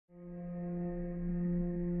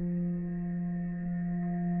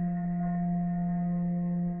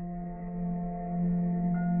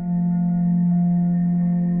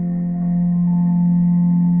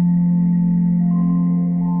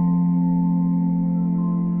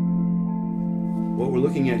What we're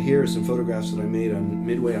looking at here are some photographs that I made on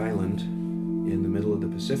Midway Island in the middle of the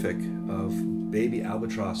Pacific of baby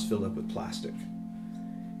albatross filled up with plastic.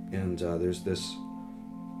 And there's this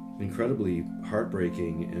incredibly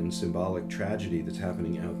heartbreaking and symbolic tragedy that's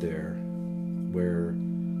happening out there where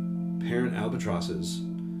parent albatrosses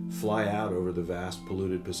fly out over the vast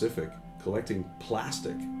polluted Pacific collecting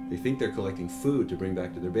plastic. They think they're collecting food to bring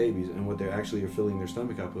back to their babies, and what they actually are filling their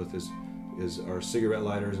stomach up with are cigarette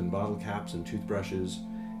lighters and bottle caps and toothbrushes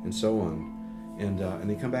and so on. And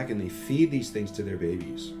they come back and they feed these things to their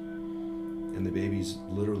babies, and the babies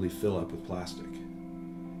literally fill up with plastic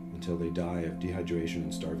until they die of dehydration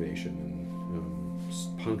and starvation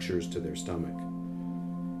and punctures to their stomach.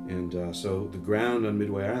 And so the ground on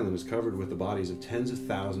Midway Island is covered with the bodies of tens of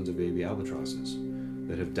thousands of baby albatrosses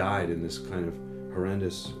that have died in this kind of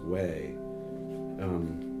horrendous way.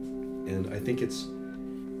 And I think it's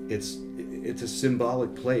a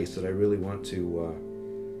symbolic place that I really want to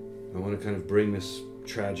kind of bring this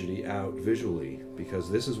tragedy out visually,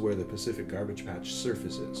 because this is where the Pacific Garbage Patch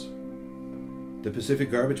surfaces. The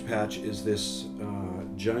Pacific Garbage Patch is this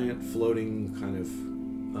giant floating kind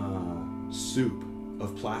of soup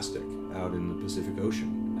of plastic out in the Pacific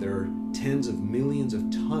Ocean. There are tens of millions of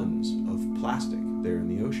tons of plastic there in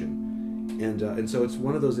the ocean. And so it's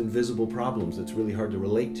one of those invisible problems that's really hard to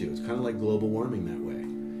relate to. It's kind of like global warming that way.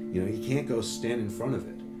 You know, you can't go stand in front of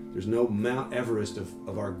it. There's no Mount Everest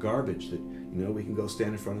of our garbage that, you know, we can go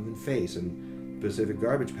stand in front of and face, and Pacific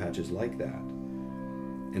Garbage Patch is like that.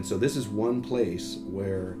 And so this is one place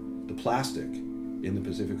where the plastic in the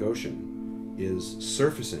Pacific Ocean is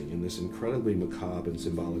surfacing in this incredibly macabre and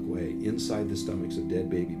symbolic way inside the stomachs of dead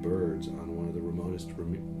baby birds on one of the remotest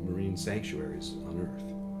marine sanctuaries on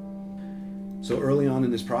Earth. So early on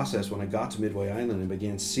in this process, when I got to Midway Island and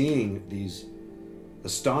began seeing these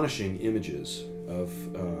astonishing images of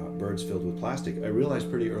birds filled with plastic, I realized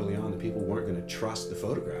pretty early on that people weren't going to trust the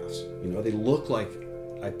photographs. You know, they look like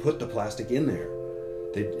I put the plastic in there.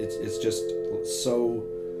 It's just so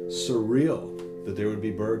surreal that there would be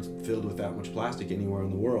birds filled with that much plastic anywhere in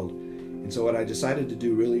the world. And so what I decided to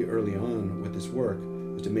do really early on with this work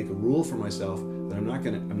was to make a rule for myself that I'm not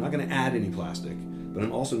going to add any plastic, but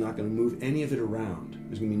I'm also not going to move any of it around.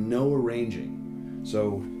 There's going to be no arranging.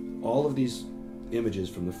 So all of these images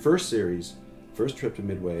from the first series, first trip to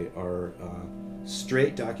Midway, are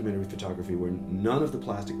straight documentary photography where none of the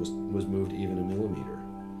plastic was moved even a millimeter.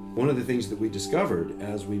 One of the things that we discovered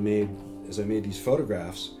as I made these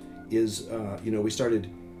photographs is, you know, we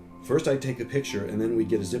started, first I'd take a picture and then we'd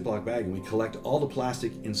get a Ziploc bag and we'd collect all the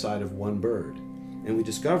plastic inside of one bird. And we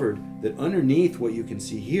discovered that underneath what you can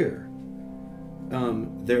see here,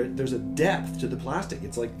 there's a depth to the plastic.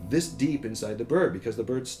 It's like this deep inside the bird because the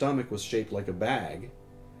bird's stomach was shaped like a bag.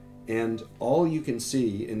 And all you can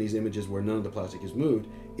see in these images where none of the plastic is moved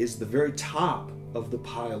is the very top of the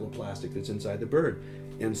pile of plastic that's inside the bird.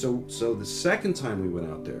 And so the second time we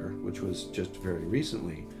went out there, which was just very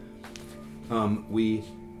recently, we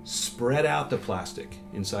spread out the plastic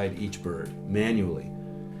inside each bird manually.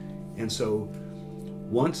 And so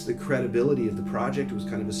once the credibility of the project was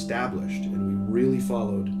kind of established and we really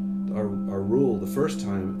followed our rule the first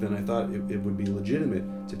time, then I thought it would be legitimate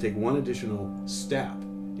to take one additional step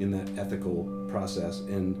in that ethical process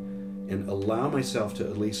and allow myself to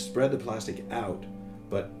at least spread the plastic out,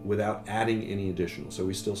 but without adding any additional. So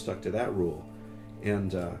we still stuck to that rule.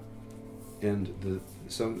 And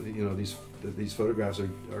these photographs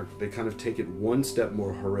they kind of take it one step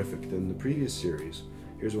more horrific than the previous series.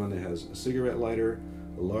 Here's one that has a cigarette lighter,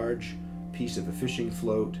 a large piece of a fishing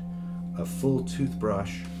float, a full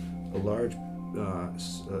toothbrush, a large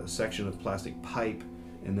section of plastic pipe,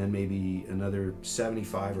 and then maybe another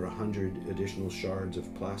 75 or 100 additional shards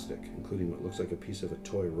of plastic, including what looks like a piece of a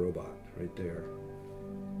toy robot right there.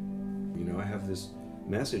 You know, I have this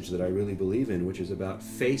message that I really believe in, which is about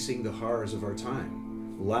facing the horrors of our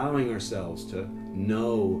time, allowing ourselves to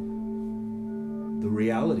know the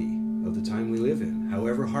reality of the time we live in,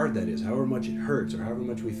 however hard that is, however much it hurts, or however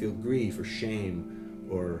much we feel grief or shame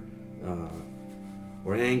or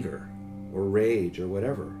anger or rage or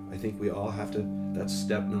whatever. I think we all have to, that's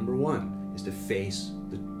step number one, is to face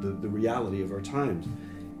the reality of our times.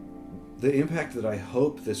 The impact that I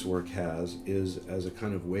hope this work has is as a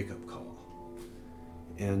kind of wake-up call.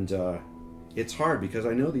 And it's hard because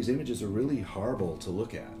I know these images are really horrible to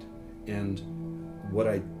look at. And what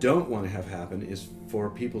I don't want to have happen is for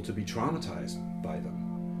people to be traumatized by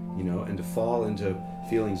them, you know, and to fall into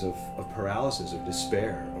feelings of paralysis, of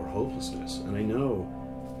despair, or hopelessness. And I know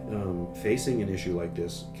facing an issue like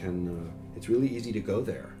this it's really easy to go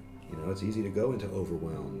there. You know, it's easy to go into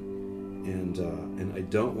overwhelm. And I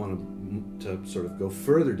don't want to to sort of go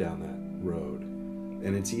further down that road.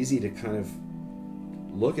 And it's easy to kind of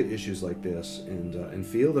look at issues like this and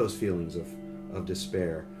feel those feelings of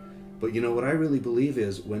despair. But you know, what I really believe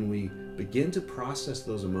is when we begin to process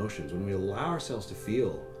those emotions, when we allow ourselves to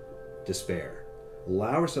feel despair,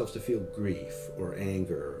 allow ourselves to feel grief or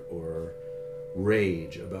anger or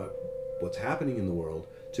rage about what's happening in the world,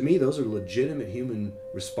 to me those are legitimate human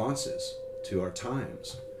responses to our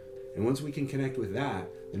times. And once we can connect with that,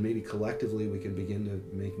 then maybe collectively we can begin to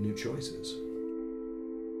make new choices.